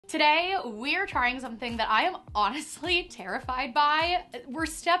Today, we're trying something that I am honestly terrified by. We're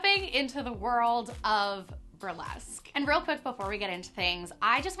stepping into the world of burlesque. And real quick before we get into things,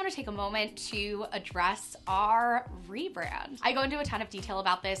 I just want to take a moment to address our rebrand. I go into a ton of detail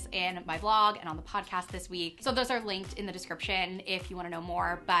about this in my vlog and on the podcast this week, so those are linked in the description if you want to know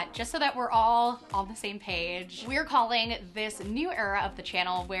more. But just so that we're all on the same page, we're calling this new era of the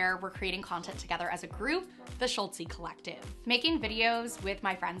channel where we're creating content together as a group the Schultzzie Collective. Making videos with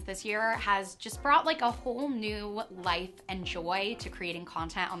my friends this year has just brought like a whole new life and joy to creating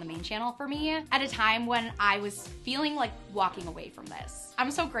content on the main channel for me at a time when I was feeling like walking away from this. I'm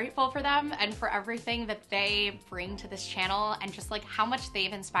so grateful for them and for everything that they bring to this channel and just like how much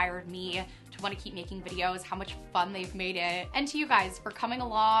they've inspired me to want to keep making videos, how much fun they've made it, and to you guys for coming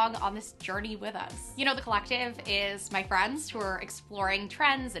along on this journey with us. You know, the collective is my friends who are exploring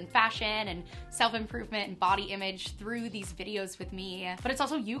trends and fashion and self-improvement and body image through these videos with me, but it's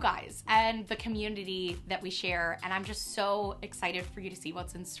also you guys and the community that we share, and I'm just so excited for you to see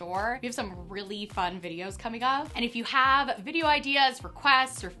what's in store. We have some really fun videos coming up, and if you have video ideas,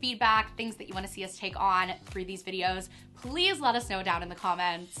 requests, or feedback, things that you want to see us take on through these videos, please let us know down in the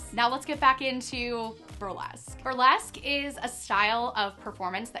comments. Now let's get back into burlesque. Burlesque is a style of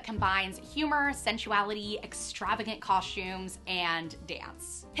performance that combines humor, sensuality, extravagant costumes, and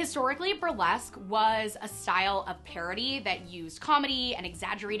dance. Historically, burlesque was a style of parody that used comedy and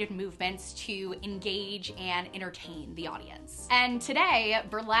exaggerated movements to engage and entertain the audience. And today,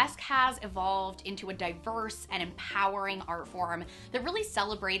 burlesque has evolved into a diverse and empowering art form that really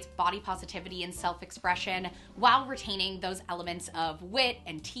celebrates body positivity and self-expression while retaining those elements of wit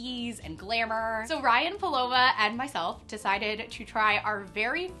and tease and glamour. So Ryan, Paloma, and myself decided to try our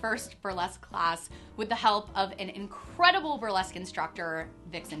very first burlesque class with the help of an incredible burlesque instructor,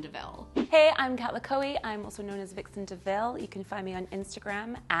 Vixen DeVille. Hey, I'm Kat Lacoe. I'm also known as Vixen DeVille. You can find me on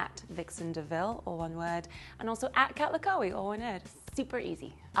Instagram at Vixen DeVille, all one word, and also at Kat Lacoe, all one word. Super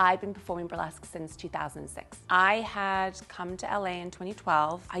easy. I've been performing burlesque since 2006. I had come to LA in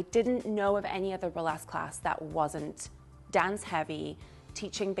 2012. I didn't know of any other burlesque class that wasn't dance heavy,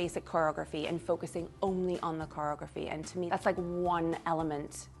 teaching basic choreography and focusing only on the choreography. And to me, that's like one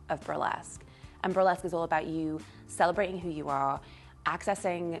element of burlesque. And burlesque is all about you celebrating who you are,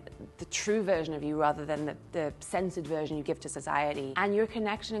 accessing the true version of you rather than the censored version you give to society, and your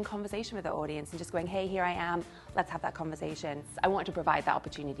connection and conversation with the audience and just going, hey, here I am, let's have that conversation. I want to provide that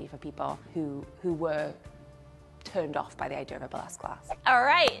opportunity for people who were turned off by the idea of a burlesque class. All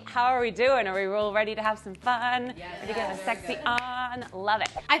right, how are we doing? Are we all ready to have some fun? Yes. Ready to get the sexy on? Love it.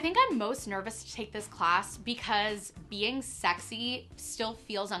 I think I'm most nervous to take this class because being sexy still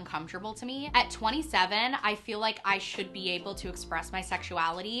feels uncomfortable to me. At 27, I feel like I should be able to express my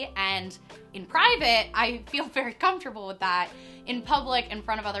sexuality, and in private, I feel very comfortable with that. In public, in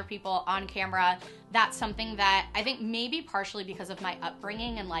front of other people, on camera, that's something that I think maybe partially because of my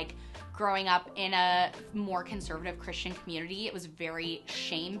upbringing and like growing up in a more conservative Christian community, it was very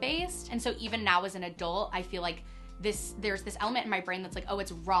shame-based. And so even now as an adult, I feel like there's this element in my brain that's like, oh,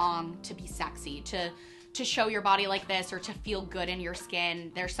 it's wrong to be sexy, to show your body like this or to feel good in your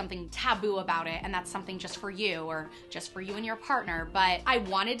skin. There's something taboo about it, and that's something just for you or just for you and your partner. But I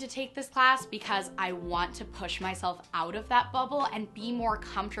wanted to take this class because I want to push myself out of that bubble and be more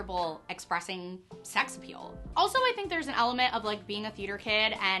comfortable expressing sex appeal. Also, I think there's an element of like being a theater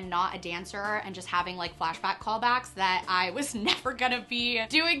kid and not a dancer and just having like flashback callbacks that I was never gonna be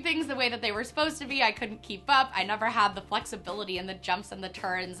doing things the way that they were supposed to be. I couldn't keep up. I never had the flexibility and the jumps and the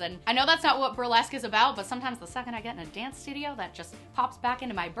turns. And I know that's not what burlesque is about, but sometimes the second I get in a dance studio, that just pops back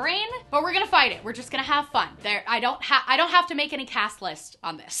into my brain. But we're gonna fight it. We're just gonna have fun. I don't have to make any cast list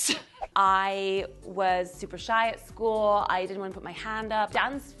on this. I was super shy at school. I didn't want to put my hand up.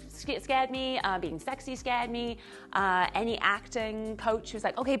 Dance scared me. Being sexy scared me. Any acting coach was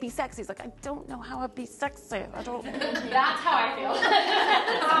like, okay, be sexy. He's like, I don't know how to be sexy. I don't. That's how I feel.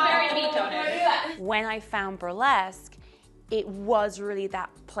 It's very deep. When I found burlesque, it was really that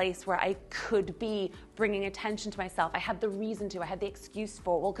place where I could be bringing attention to myself. I had the reason to, I had the excuse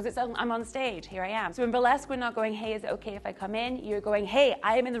for, well, because I'm on stage, here I am. So in burlesque, we're not going, hey, is it okay if I come in? You're going, hey,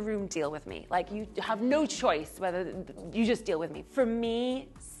 I am in the room, deal with me. Like, you have no choice whether you just deal with me. For me,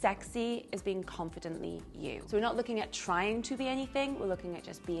 sexy is being confidently you. So we're not looking at trying to be anything, we're looking at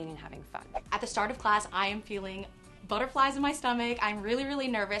just being and having fun. At the start of class, I am feeling butterflies in my stomach. I'm really, really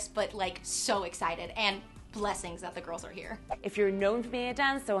nervous, but like so excited. And blessings that the girls are here. If you're known for being a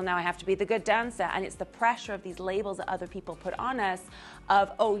dancer, well, now I have to be the good dancer, and it's the pressure of these labels that other people put on us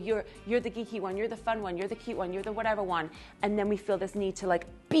of, oh, you're the geeky one, you're the fun one, you're the cute one, you're the whatever one, and then we feel this need to like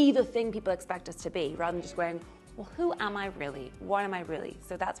be the thing people expect us to be, rather than just going, well, who am I really? What am I really?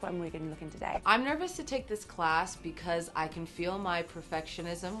 So that's what we're going to look into today. I'm nervous to take this class because I can feel my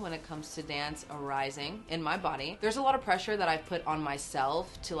perfectionism when it comes to dance arising in my body. There's a lot of pressure that I've put on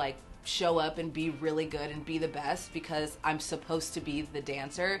myself to like show up and be really good and be the best because I'm supposed to be the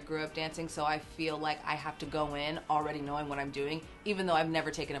dancer. Grew up dancing, so I feel like I have to go in already knowing what I'm doing, even though I've never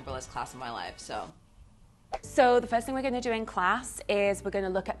taken a burlesque class in my life. So the first thing we're going to do in class is we're going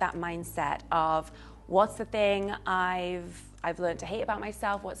to look at that mindset of what's the thing I've learned to hate about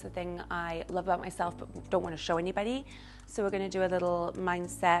myself, what's the thing I love about myself but don't want to show anybody. So we're going to do a little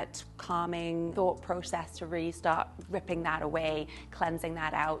mindset, calming thought process to really start ripping that away, cleansing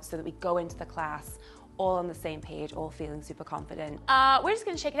that out so that we go into the class all on the same page, all feeling super confident. We're just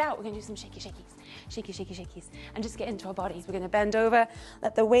going to shake it out. We're going to do some shaky shakies, and just get into our bodies. We're going to bend over,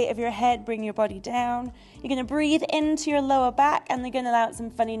 let the weight of your head bring your body down. You're going to breathe into your lower back, and you're going to let out some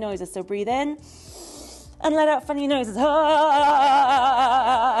funny noises. So breathe in and let out funny noises. Ah,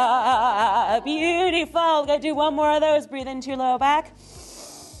 beautiful. We're going to do one more of those. Breathe into your lower back.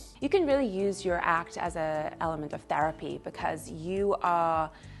 You can really use your act as an element of therapy because you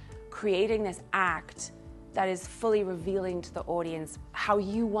are creating this act that is fully revealing to the audience how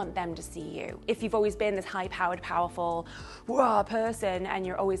you want them to see you. If you've always been this high-powered, powerful, raw person and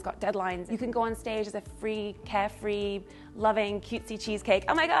you're always got deadlines, you can go on stage as a free, carefree, loving, cutesy cheesecake.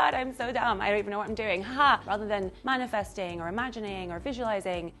 Oh my God, I'm so dumb. I don't even know what I'm doing. Ha! Rather than manifesting or imagining or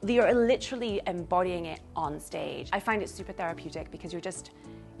visualizing, you're literally embodying it on stage. I find it super therapeutic because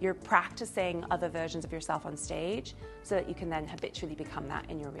you're practicing other versions of yourself on stage so that you can then habitually become that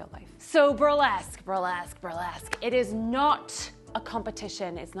in your real life. So burlesque. It is not a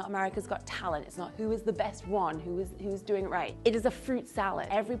competition. It's not America's Got Talent. It's not who is the best one, who's doing it right. It is a fruit salad.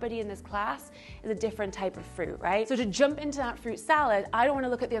 Everybody in this class is a different type of fruit, right? So to jump into that fruit salad, I don't want to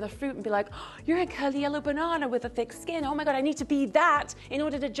look at the other fruit and be like, oh, you're a curly yellow banana with a thick skin. Oh my God, I need to be that in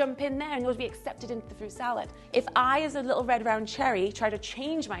order to jump in there, in order to be accepted into the fruit salad. If I, as a little red round cherry, try to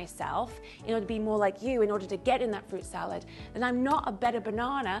change myself in order to be more like you, in order to get in that fruit salad, then I'm not a better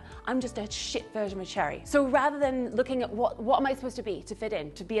banana. I'm just a shit version of a cherry. So rather than looking at what am I supposed to be to fit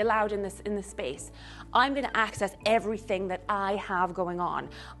in, to be allowed in this space, I'm going to access everything that I have going on.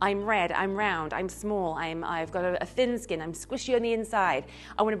 I'm red, I'm round, I'm small, I've got a thin skin, I'm squishy on the inside.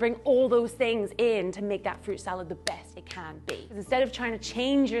 I want to bring all those things in to make that fruit salad the best it can be. Instead of trying to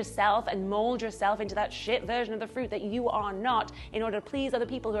change yourself and mold yourself into that shit version of the fruit that you are not in order to please other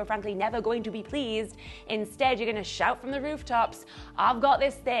people who are frankly never going to be pleased, instead you're going to shout from the rooftops, I've got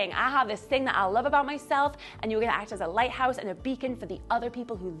this thing, I have this thing that I love about myself, and you're going to act as a lighthouse and a beacon for the other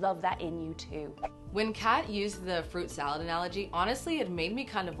people who love that in you too. When Kat used the fruit salad analogy, honestly, it made me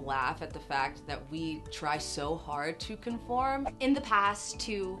kind of laugh at the fact that we try so hard to conform. In the past,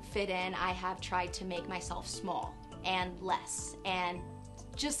 to fit in, I have tried to make myself small and less and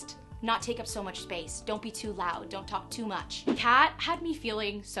just not take up so much space. Don't be too loud, don't talk too much. Kat had me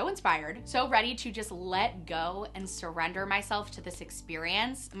feeling so inspired, so ready to just let go and surrender myself to this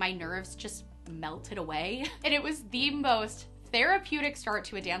experience. My nerves just melted away. And it was the most therapeutic start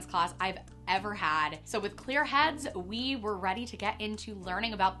to a dance class I've ever had. So with clear heads, we were ready to get into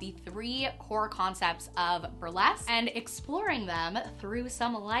learning about the 3 core concepts of burlesque and exploring them through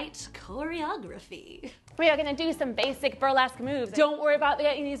some light choreography. We are going to do some basic burlesque moves. Don't worry about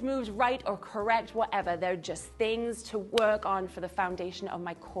getting these moves right or correct, whatever. They're just things to work on for the foundation of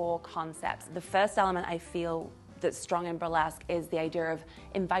my core concepts. The first element I feel that's strong in burlesque is the idea of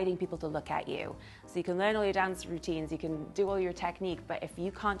inviting people to look at you. So you can learn all your dance routines, you can do all your technique, but if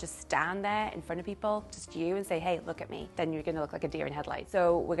you can't just stand there in front of people, just you, and say, hey, look at me, then you're gonna look like a deer in headlights.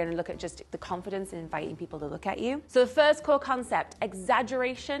 So we're gonna look at just the confidence in inviting people to look at you. So the first core concept,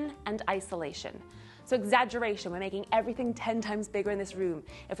 exaggeration and isolation. So exaggeration, we're making everything 10 times bigger in this room.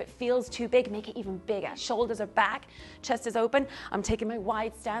 If it feels too big, make it even bigger. Shoulders are back, chest is open. I'm taking my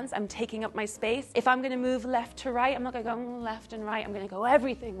wide stance, I'm taking up my space. If I'm gonna move left to right, I'm not gonna go left and right, I'm gonna go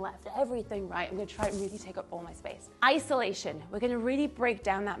everything left, everything right. I'm gonna try and really take up all my space. Isolation, we're gonna really break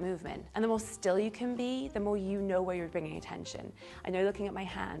down that movement. And the more still you can be, the more you know where you're bringing attention. I know looking at my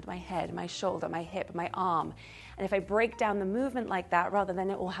hand, my head, my shoulder, my hip, my arm. And if I break down the movement like that, rather than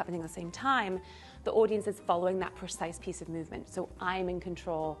it all happening at the same time, the audience is following that precise piece of movement. So I'm in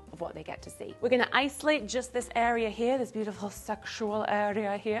control of what they get to see. We're gonna isolate just this area here, this beautiful sexual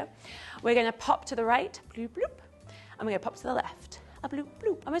area here. We're gonna pop to the right, bloop, bloop, and we're gonna pop to the left, a bloop,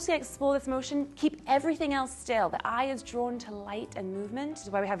 bloop. I'm just gonna explore this motion, keep everything else still. The eye is drawn to light and movement. This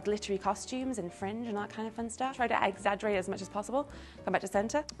is why we have glittery costumes and fringe and that kind of fun stuff. Try to exaggerate as much as possible. Come back to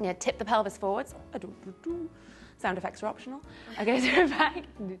center. I'm gonna tip the pelvis forwards. Sound effects are optional. Okay, so back,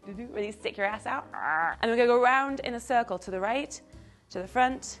 really stick your ass out. And we're gonna go around in a circle to the right, to the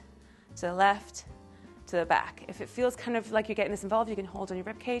front, to the left, to the back. If it feels kind of like you're getting this involved, you can hold on your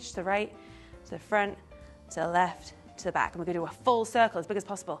ribcage to the right, to the front, to the left, to the back. And we're gonna do a full circle as big as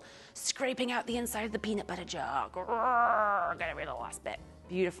possible, scraping out the inside of the peanut butter jar. Get rid of the last bit.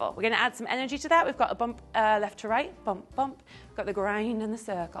 Beautiful. We're gonna add some energy to that. We've got a bump left to right, bump, bump. We've got the grind and the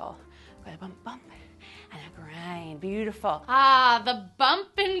circle. We've got a bump, bump, and a grind. Beautiful. Ah, the bump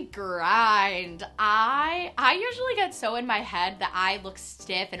and grind. I usually get so in my head that I look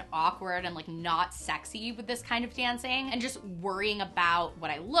stiff and awkward and like not sexy with this kind of dancing and just worrying about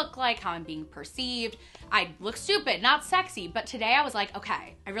what I look like, how I'm being perceived. I look stupid, not sexy. But today I was like,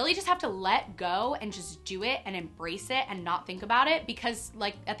 okay, I really just have to let go and just do it and embrace it and not think about it because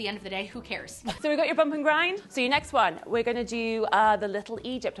like at the end of the day, who cares? So we got your bump and grind. So your next one, we're gonna do the Little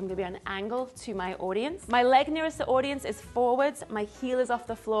Egypt. I'm gonna be on an angle to my audience. My leg nearest the audience is forwards. My heel is off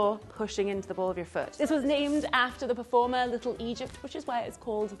the floor, pushing into the ball of your foot. This was named after the performer Little Egypt, which is why it's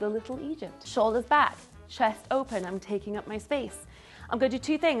called the Little Egypt. Shoulders back, chest open. I'm taking up my space. I'm gonna do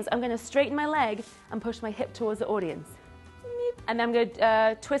two things. I'm gonna straighten my leg and push my hip towards the audience. And then I'm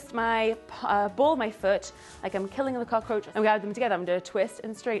gonna twist my ball of my foot like I'm killing the cockroach. And we have them together. I'm gonna twist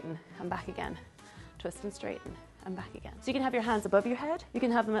and straighten and back again. Twist and straighten and back again. So you can have your hands above your head. You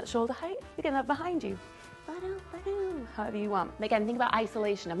can have them at shoulder height. You can have them behind you. However you want. Again, think about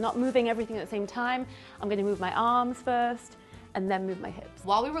isolation. I'm not moving everything at the same time. I'm gonna move my arms first and then move my hips.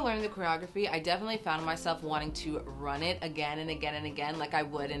 While we were learning the choreography, I definitely found myself wanting to run it again and again and again like I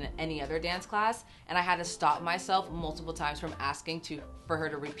would in any other dance class, and I had to stop myself multiple times from asking for her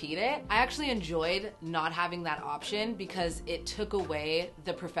to repeat it. I actually enjoyed not having that option because it took away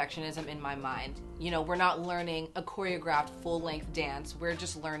the perfectionism in my mind. You know, we're not learning a choreographed full-length dance, we're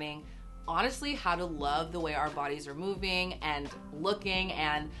just learning honestly how to love the way our bodies are moving and looking,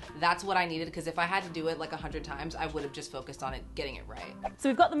 and that's what I needed because if I had to do it like 100 times, I would have just focused on it, getting it right. So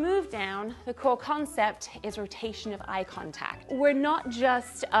we've got the move down. The core concept is rotation of eye contact. We're not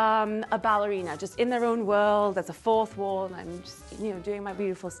just a ballerina, just in their own world. There's a fourth wall and I'm just, you know, doing my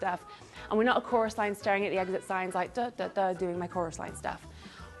beautiful stuff. And we're not a chorus line staring at the exit signs like da da da doing my chorus line stuff.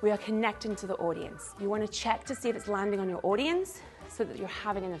 We are connecting to the audience. You want to check to see if it's landing on your audience, so that you're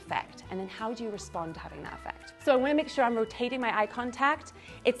having an effect. And then how do you respond to having that effect? So I want to make sure I'm rotating my eye contact.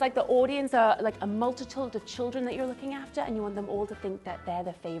 It's like the audience are like a multitude of children that you're looking after, and you want them all to think that they're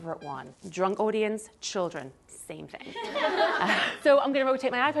the favorite one. Drunk audience, children, same thing. So I'm going to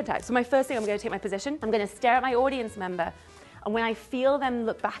rotate my eye contact. So my first thing, I'm going to take my position. I'm going to stare at my audience member. And when I feel them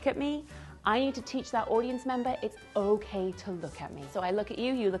look back at me, I need to teach that audience member it's okay to look at me. So I look at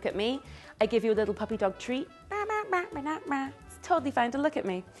you, you look at me. I give you a little puppy dog treat. It's totally fine to look at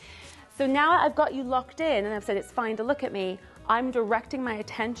me. So now I've got you locked in and I've said it's fine to look at me. I'm directing my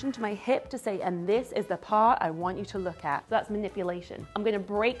attention to my hip to say, and this is the part I want you to look at. So that's manipulation. I'm going to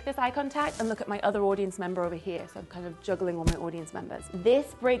break this eye contact and look at my other audience member over here. So I'm kind of juggling all my audience members.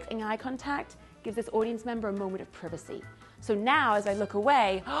 This breaking eye contact gives this audience member a moment of privacy. So now as I look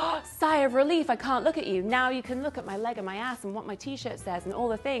away, sigh of relief, I can't look at you. Now you can look at my leg and my ass and what my t-shirt says and all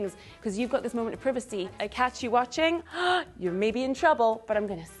the things because you've got this moment of privacy. I catch you watching, you're maybe in trouble, but I'm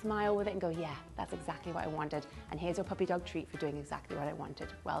gonna smile with it and go, yeah, that's exactly what I wanted. And here's your puppy dog treat for doing exactly what I wanted.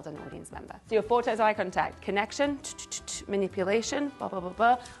 Well done, audience member. So your 4 times eye contact, connection, manipulation, blah, blah, blah,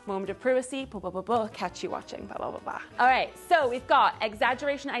 blah, moment of privacy, blah, blah, blah, blah, catch you watching, blah, blah, blah, blah. All right, so we've got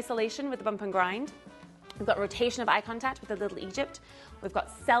exaggeration, isolation with the bump and grind. We've got rotation of eye contact with the Little Egypt. We've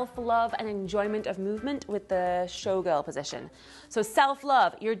got self-love and enjoyment of movement with the showgirl position. So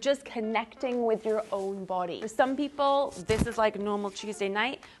self-love, you're just connecting with your own body. For some people, this is like a normal Tuesday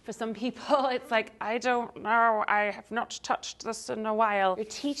night. For some people, it's like, I don't know, I have not touched this in a while. You're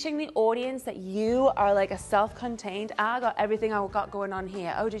teaching the audience that you are like a self-contained, I got everything I got going on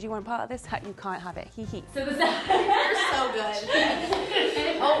here. Oh, did you want part of this? You can't have it, hee hee. So the You're so good.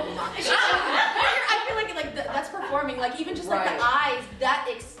 oh my. That's performing, like even just like Right. the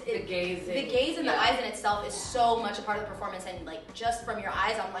eyes, The gaze. the gaze and the eyes in itself is so much a part of the performance, and like just from your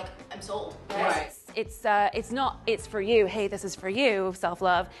eyes, I'm sold. Right. It's not, it's for you, hey, this is for you,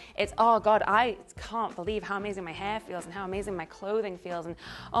 self-love. It's, oh God, I can't believe how amazing my hair feels and how amazing my clothing feels, and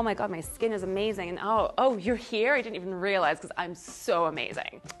oh my God, my skin is amazing, and oh, you're here? I didn't even realize because I'm so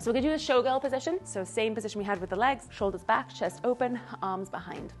amazing. So we're gonna do the showgirl position. So same position we had with the legs, shoulders back, chest open, arms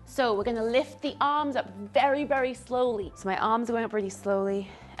behind. So we're gonna lift the arms up very, very slowly. So my arms are going up really slowly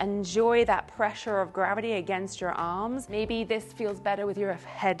Enjoy that pressure of gravity against your arms. Maybe this feels better with your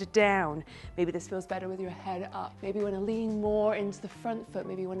head down. Maybe this feels better with your head up. Maybe you want to lean more into the front foot.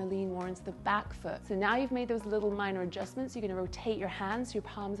 Maybe you want to lean more into the back foot. So now you've made those little minor adjustments. You're going to rotate your hands so your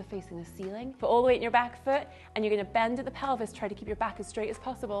palms are facing the ceiling. Put all the weight in your back foot, and you're going to bend at the pelvis. Try to keep your back as straight as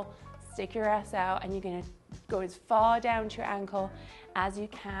possible. Stick your ass out, and you're going to go as far down to your ankle as you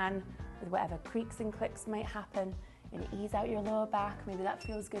can with whatever creaks and clicks might happen. You're gonna ease out your lower back. Maybe that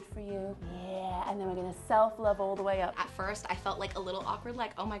feels good for you. Yeah, and then we're gonna self-love all the way up. At first, I felt like a little awkward,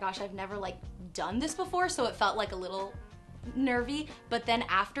 like, oh my gosh, I've never like done this before, so it felt like a little nervy. But then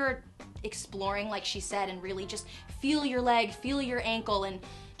after exploring, like she said, and really just feel your leg, feel your ankle, and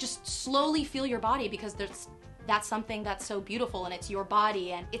just slowly feel your body, because that's something that's so beautiful, and it's your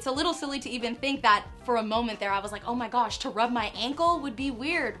body. And it's a little silly to even think that for a moment there I was like, oh my gosh, to rub my ankle would be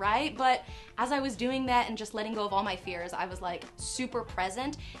weird, right? But as I was doing that and just letting go of all my fears, I was like super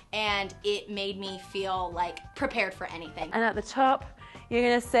present, and it made me feel like prepared for anything. And at the top, you're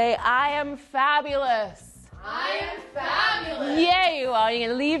gonna say, I am fabulous. I am fabulous. Yeah, you are. You're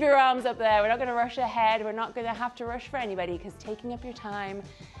gonna leave your arms up there. We're not gonna rush ahead. We're not gonna have to rush for anybody, because taking up your time,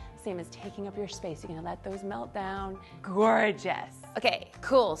 same as taking up your space. You're gonna let those melt down. Gorgeous. Okay,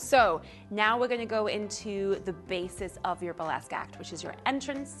 cool. So now we're gonna go into the basis of your burlesque act, which is your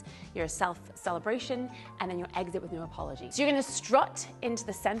entrance, your self-celebration, and then your exit with no apology. So you're gonna strut into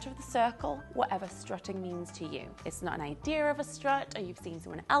the center of the circle, whatever strutting means to you. It's not an idea of a strut, or you've seen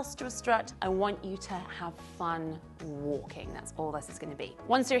someone else do a strut. I want you to have fun walking. That's all this is gonna be.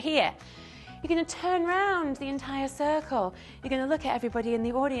 Once you're here, you're gonna turn around the entire circle. You're gonna look at everybody in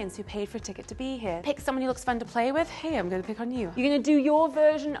the audience who paid for a ticket to be here. Pick someone who looks fun to play with. Hey, I'm gonna pick on you. You're gonna do your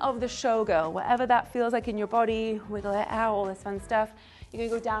version of the showgirl, whatever that feels like in your body, wiggle it out, all this fun stuff. You're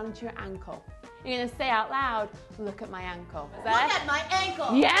gonna go down into your ankle. You're gonna say out loud, look at my ankle. Look at my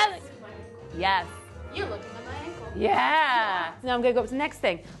ankle. Yes. Yes. You're looking at my ankle. Yeah. So now I'm gonna go up to the next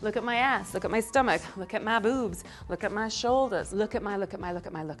thing. Look at my ass, look at my stomach, look at my boobs, look at my shoulders, look at my.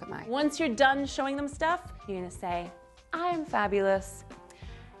 Once you're done showing them stuff, you're gonna say, I am fabulous,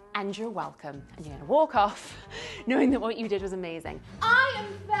 and you're welcome. And you're gonna walk off knowing that what you did was amazing. I am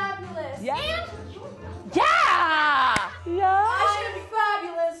fabulous. Yeah. And you're welcome. Yeah! Yeah! I should be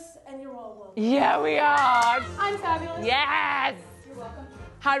fabulous, and you're all welcome. Yeah, we are. I'm fabulous. Yes! You're welcome.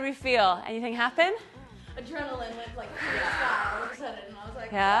 How do we feel? Anything happen? Adrenaline went like freestyle all of a sudden, and I was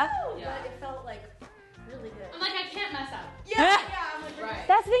like, Yeah? woo! But it felt like really good. I'm like, I can't mess up. Yeah, I'm like, right.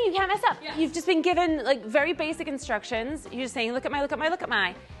 That's the thing, you can't mess up. Yes. You've just been given like very basic instructions. You're just saying, look at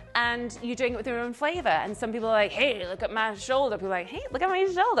my. And you're doing it with your own flavor. And some people are like, hey, look at my shoulder. People are like, hey, look at my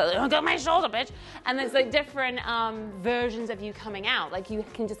shoulder. Look at my shoulder, bitch. And there's like different versions of you coming out. Like you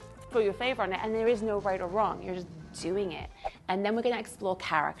can just throw your flavor on it, and there is no right or wrong. You're just doing it. And then we're going to explore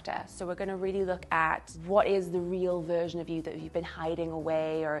character. So we're going to really look at what is the real version of you that you've been hiding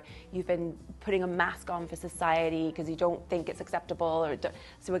away, or you've been putting a mask on for society because you don't think it's acceptable.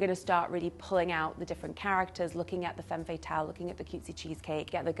 So we're going to start really pulling out the different characters, looking at the femme fatale, looking at the cutesy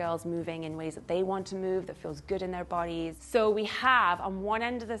cheesecake, get the girls moving in ways that they want to move, that feels good in their bodies. So we have on one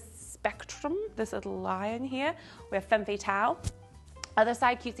end of the spectrum, this little lion here, we have femme fatale. Other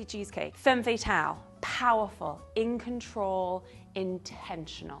side, cutesy cheesecake. Femme fatale, powerful, in control,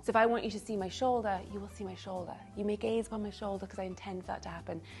 intentional. So if I want you to see my shoulder, you will see my shoulder. You may gaze upon my shoulder because I intend for that to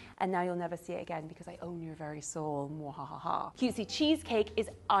happen, and now you'll never see it again because I own your very soul. Mwahaha. Cutesy cheesecake is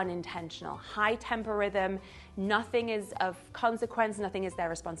unintentional. High tempo rhythm, nothing is of consequence, nothing is their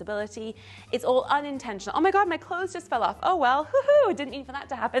responsibility. It's all unintentional. Oh my God, my clothes just fell off. Oh well, hoo-hoo, didn't mean for that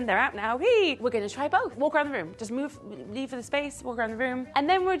to happen. They're out now. Whee! We're gonna try both. Walk around the room. Just move, leave for the space, walk around the room. And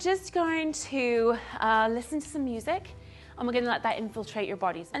then we're just going to listen to some music, and we're gonna let that infiltrate your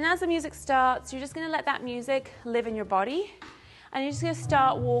bodies. And as the music starts, you're just gonna let that music live in your body, and you're just gonna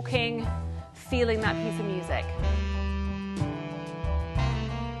start walking, feeling that piece of music.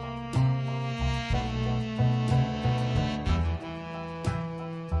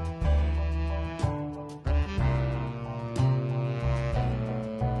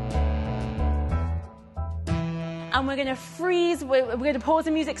 And we're gonna freeze, we're gonna pause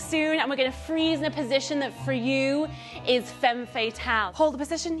the music soon, and we're gonna freeze in a position that for you is femme fatale. Hold the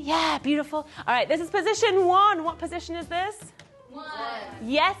position, yeah, beautiful. All right, this is position 1. What position is this? 1.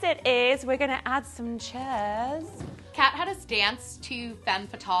 Yes, it is. We're gonna add some chairs. Kat had us dance to femme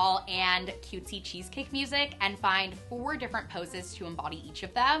fatale and cutesy cheesecake music and find 4 different poses to embody each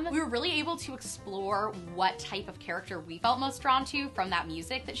of them. We were really able to explore what type of character we felt most drawn to from that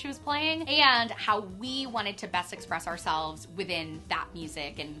music that she was playing, and how we wanted to best express ourselves within that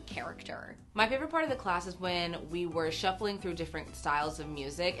music and character. My favorite part of the class is when we were shuffling through different styles of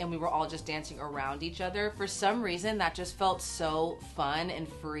music and we were all just dancing around each other. For some reason, that just felt so fun and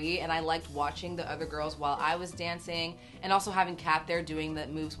free, and I liked watching the other girls while I was dancing, and also having Kat there doing the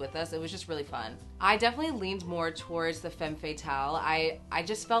moves with us. It was just really fun. I definitely leaned more towards the femme fatale. I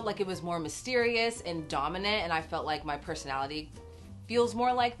just felt like it was more mysterious and dominant, and I felt like my personality feels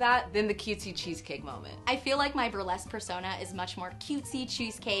more like that than the cutesy cheesecake moment. I feel like my burlesque persona is much more cutesy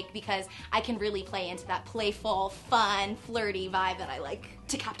cheesecake because I can really play into that playful, fun, flirty vibe that I like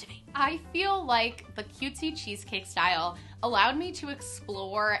to captivate. I feel like the cutesy cheesecake style allowed me to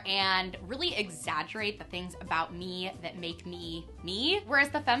explore and really exaggerate the things about me that make me me. Whereas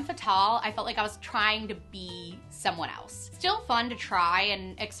the femme fatale, I felt like I was trying to be someone else. Still fun to try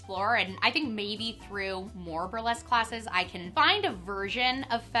and explore, and I think maybe through more burlesque classes I can find a version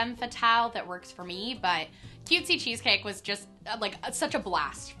of femme fatale that works for me, but cutesy cheesecake was just like such a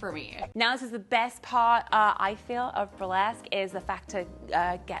blast for me. Now this is the best part, I feel, of burlesque is the fact to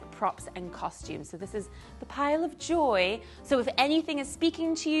get props and costumes. So this is the pile of joy. So if anything is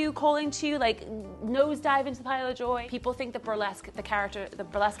speaking to you, calling to you, like nosedive into the pile of joy. People think that burlesque, the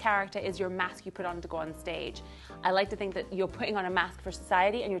burlesque character is your mask you put on to go on stage. I like to think that you're putting on a mask for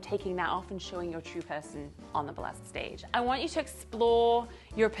society and you're taking that off and showing your true person on the burlesque stage. I want you to explore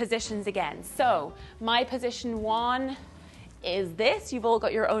your positions again. So my position 1 is this. You've all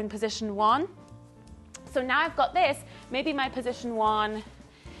got your own position 1. So now I've got this. Maybe my position 1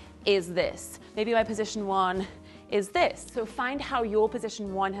 is this. Maybe my position 1 is this. So find how your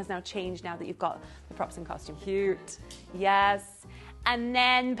position 1 has now changed now that you've got the props and costume. Cute. Yes. And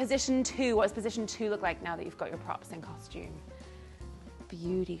then position 2. What does position 2 look like now that you've got your props and costume?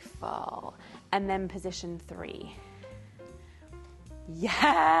 Beautiful. And then position 3.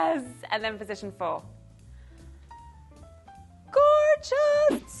 Yes. And then position 4.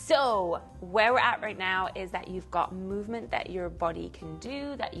 Gorgeous! So where we're at right now is that you've got movement that your body can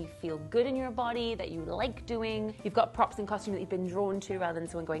do, that you feel good in your body, that you like doing. You've got props and costume that you've been drawn to rather than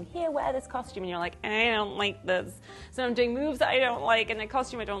someone going, here, wear this costume. And you're like, I don't like this. So I'm doing moves that I don't like and a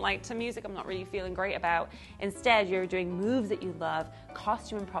costume I don't like to music I'm not really feeling great about. Instead, you're doing moves that you love,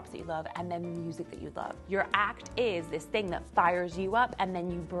 costume and props that you love, and then music that you love. Your act is this thing that fires you up, and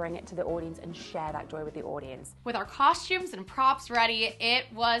then you bring it to the audience and share that joy with the audience. With our costumes and props ready, it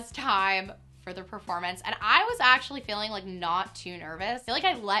was time for the performance, and I was actually feeling like not too nervous. I feel like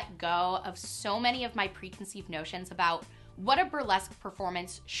I let go of so many of my preconceived notions about what a burlesque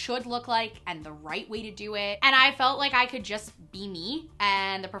performance should look like and the right way to do it. And I felt like I could just be me,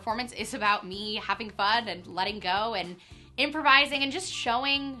 and the performance is about me having fun and letting go and improvising and just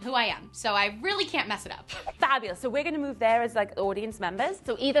showing who I am. So I really can't mess it up. Fabulous. So we're going to move there as like audience members.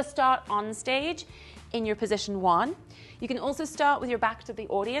 So either start on stage in your position 1. You can also start with your back to the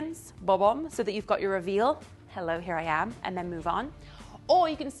audience, bob-omb, so that you've got your reveal, hello, here I am, and then move on. Or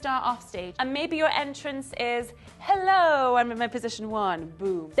you can start off stage and maybe your entrance is, hello, I'm in my position 1,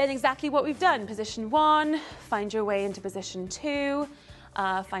 boom. Then exactly what we've done, position 1, find your way into position 2,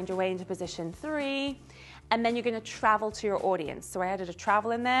 find your way into position 3, and then you're going to travel to your audience. So I added a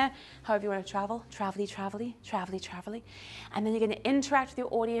travel in there, however you want to travel, travel-y, travel-y, travel-y, travel-y. And then you're going to interact with your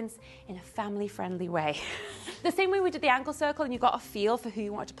audience in a family-friendly way. The same way we did the ankle circle and you got a feel for who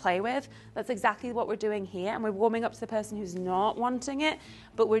you want to play with, that's exactly what we're doing here. And we're warming up to the person who's not wanting it,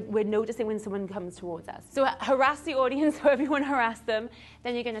 but we're noticing when someone comes towards us. So harass the audience, however you want to harass them.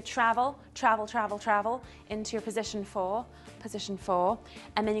 Then you're going to travel, travel, travel, travel into your position 4,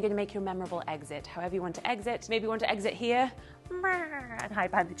 and then you're going to make your memorable exit, however you want to exit. Maybe you want to exit here and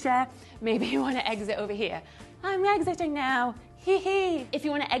hide behind the chair. Maybe you want to exit over here. I'm exiting now, hee hee. If you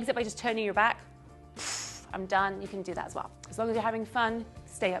want to exit by just turning your back, I'm done, you can do that as well. As long as you're having fun,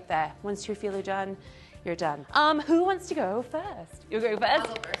 stay up there. Once you feel you're done, you're done. Who wants to go first? You'll go first? I'll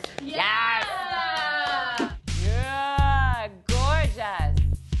go first. Yes! Yeah, gorgeous.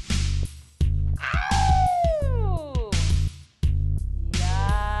 Ow!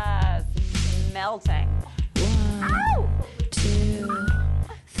 Yes, melting. 1, 2,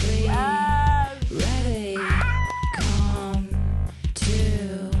 3, Yes. ready, come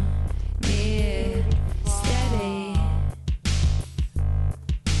to me, steady.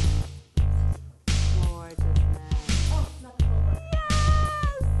 Gorgeousness. Oh, not the cobra.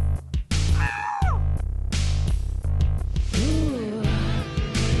 Yes!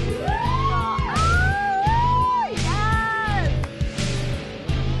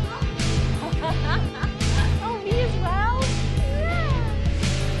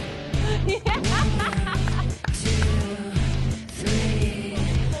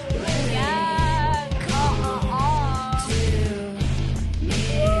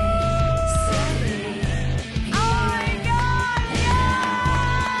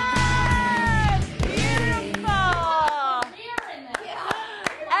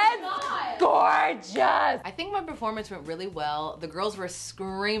 gorgeous. I think my performance went really well. The girls were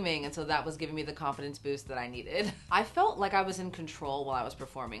screaming, and so that was giving me the confidence boost that I needed. I felt like I was in control while I was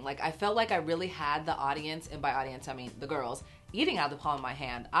performing. Like, I felt like I really had the audience, and by audience I mean the girls, eating out of the palm of my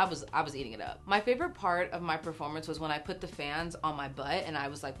hand. I was eating it up. My favorite part of my performance was when I put the fans on my butt and I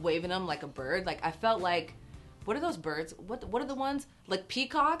was like waving them like a bird. Like, I felt like, what are those birds? What are the ones? Like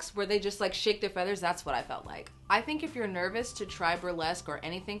peacocks, where they just like shake their feathers? That's what I felt like. I think if you're nervous to try burlesque or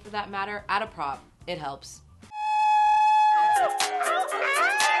anything for that matter, add a prop. It helps.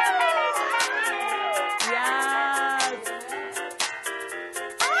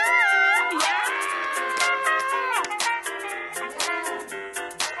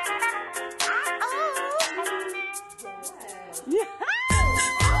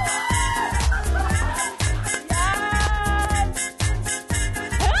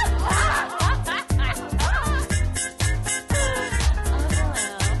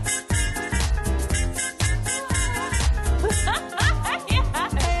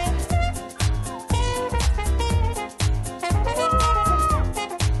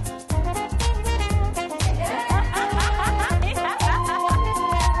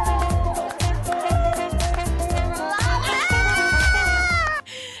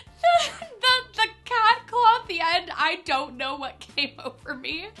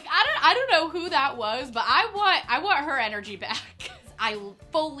 I don't know who that was, but I want her energy back. I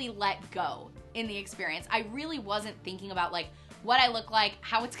fully let go in the experience. I really wasn't thinking about like what I look like,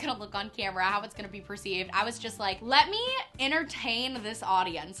 how it's gonna look on camera, how it's gonna be perceived. I was just like, let me entertain this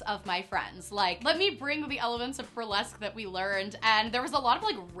audience of my friends. Like, let me bring the elements of burlesque that we learned. And there was a lot of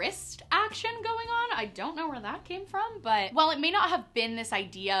like wrist action going on. I don't know where that came from, but while it may not have been this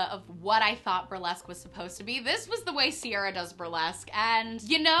idea of what I thought burlesque was supposed to be, this was the way Sierra does burlesque. And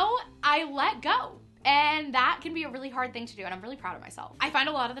you know, I let go. And that can be a really hard thing to do, and I'm really proud of myself. I find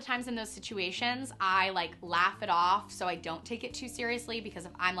a lot of the times in those situations, I like laugh it off so I don't take it too seriously, because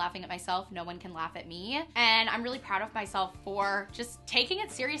if I'm laughing at myself, no one can laugh at me. And I'm really proud of myself for just taking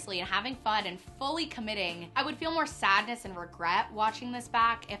it seriously and having fun and fully committing. I would feel more sadness and regret watching this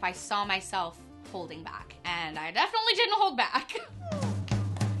back if I saw myself holding back. And I definitely didn't hold back.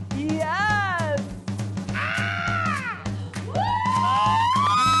 Yes!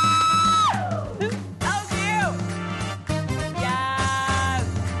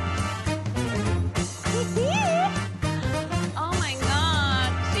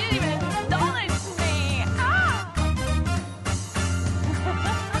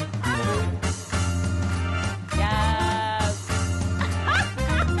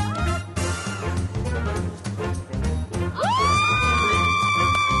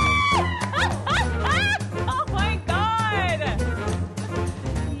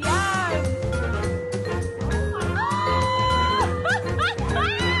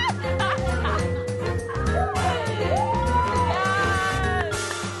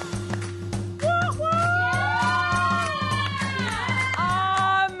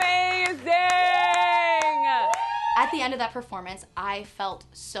 At the end of that performance, I felt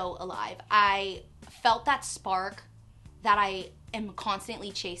so alive. I felt that spark that I am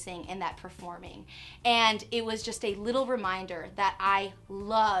constantly chasing in that performing. And it was just a little reminder that I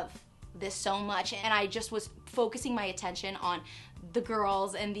love this so much, and I just was focusing my attention on the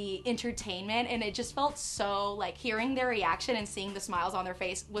girls and the entertainment, and it just felt so, like, hearing their reaction and seeing the smiles on their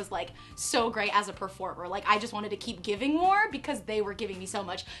face was like so great as a performer. Like, I just wanted to keep giving more because they were giving me so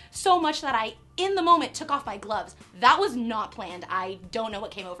much that I in the moment took off my gloves. That was not planned. I don't know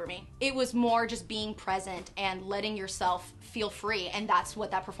what came over me. It was more just being present and letting yourself feel free, and that's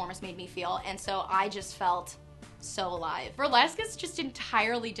what that performance made me feel. And so I just felt so alive. Burlesque is just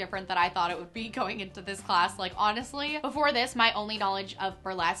entirely different than I thought it would be going into this class. Like, honestly, before this, my only knowledge of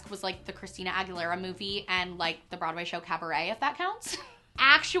burlesque was like the Christina Aguilera movie and like the Broadway show Cabaret, if that counts.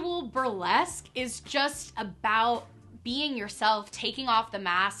 Actual burlesque is just about being yourself, taking off the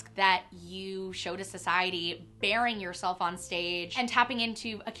mask that you show to society, bearing yourself on stage, and tapping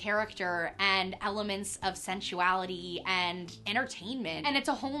into a character and elements of sensuality and entertainment. And it's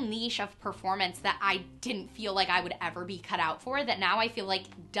a whole niche of performance that I didn't feel like I would ever be cut out for, that now I feel like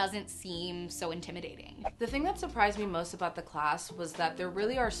doesn't seem so intimidating. The thing that surprised me most about the class was that there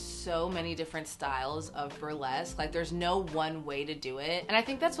really are so many different styles of burlesque. Like, there's no one way to do it. And I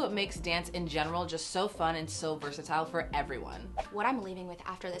think that's what makes dance in general just so fun and so versatile for everyone. What I'm leaving with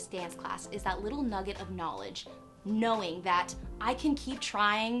after this dance class is that little nugget of knowledge, knowing that I can keep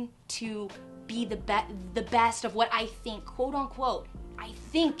trying to be the best of what I think, quote unquote, I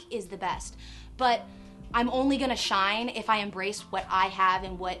think is the best. But I'm only gonna shine if I embrace what I have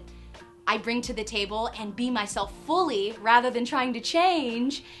and what I bring to the table and be myself fully rather than trying to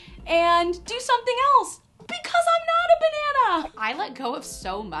change and do something else because I'm not a banana. I let go of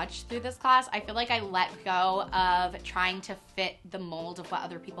so much through this class. I feel like I let go of trying to fit the mold of what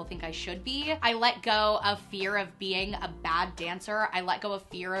other people think I should be. I let go of fear of being a bad dancer. I let go of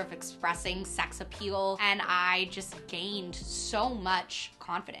fear of expressing sex appeal, and I just gained so much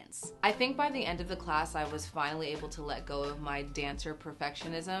confidence. I think by the end of the class, I was finally able to let go of my dancer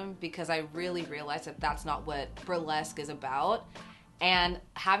perfectionism because I really realized that that's not what burlesque is about. And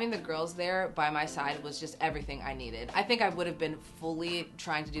having the girls there by my side was just everything I needed. I think I would have been fully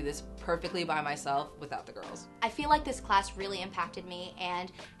trying to do this perfectly by myself without the girls. I feel like this class really impacted me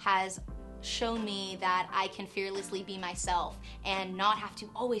and has shown me that I can fearlessly be myself and not have to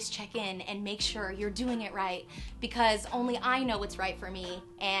always check in and make sure you're doing it right, because only I know what's right for me.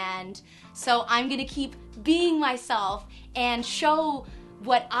 And so I'm gonna keep being myself and show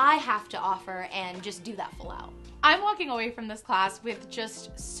what I have to offer and just do that full out. I'm walking away from this class with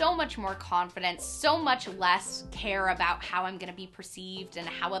just so much more confidence, so much less care about how I'm gonna be perceived and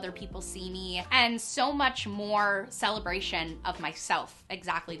how other people see me, and so much more celebration of myself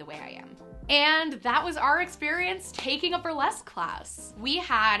exactly the way I am. And that was our experience taking a burlesque class. We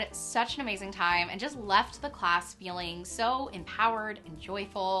had such an amazing time and just left the class feeling so empowered and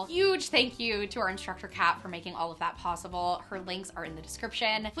joyful. Huge thank you to our instructor Kat for making all of that possible. Her links are in the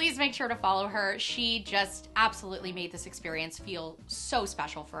description. Please make sure to follow her. She just absolutely made this experience feel so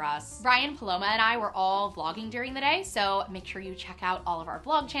special for us. Brian, Paloma, and I were all vlogging during the day, so make sure you check out all of our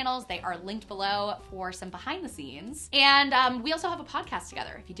vlog channels. They are linked below for some behind the scenes. And we also have a podcast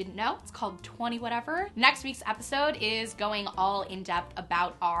together. If you didn't know, it's called 20 Whatever. Next week's episode is going all in depth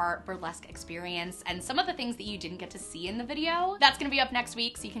about our burlesque experience and some of the things that you didn't get to see in the video. That's gonna be up next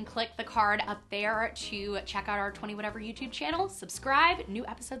week, so you can click the card up there to check out our 20 Whatever YouTube channel, subscribe, new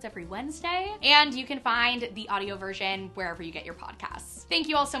episodes every Wednesday, and you can find the audio version wherever you get your podcasts. Thank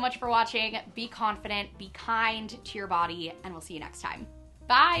you all so much for watching. Be confident, be kind to your body, and we'll see you next time.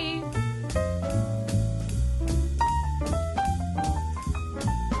 Bye!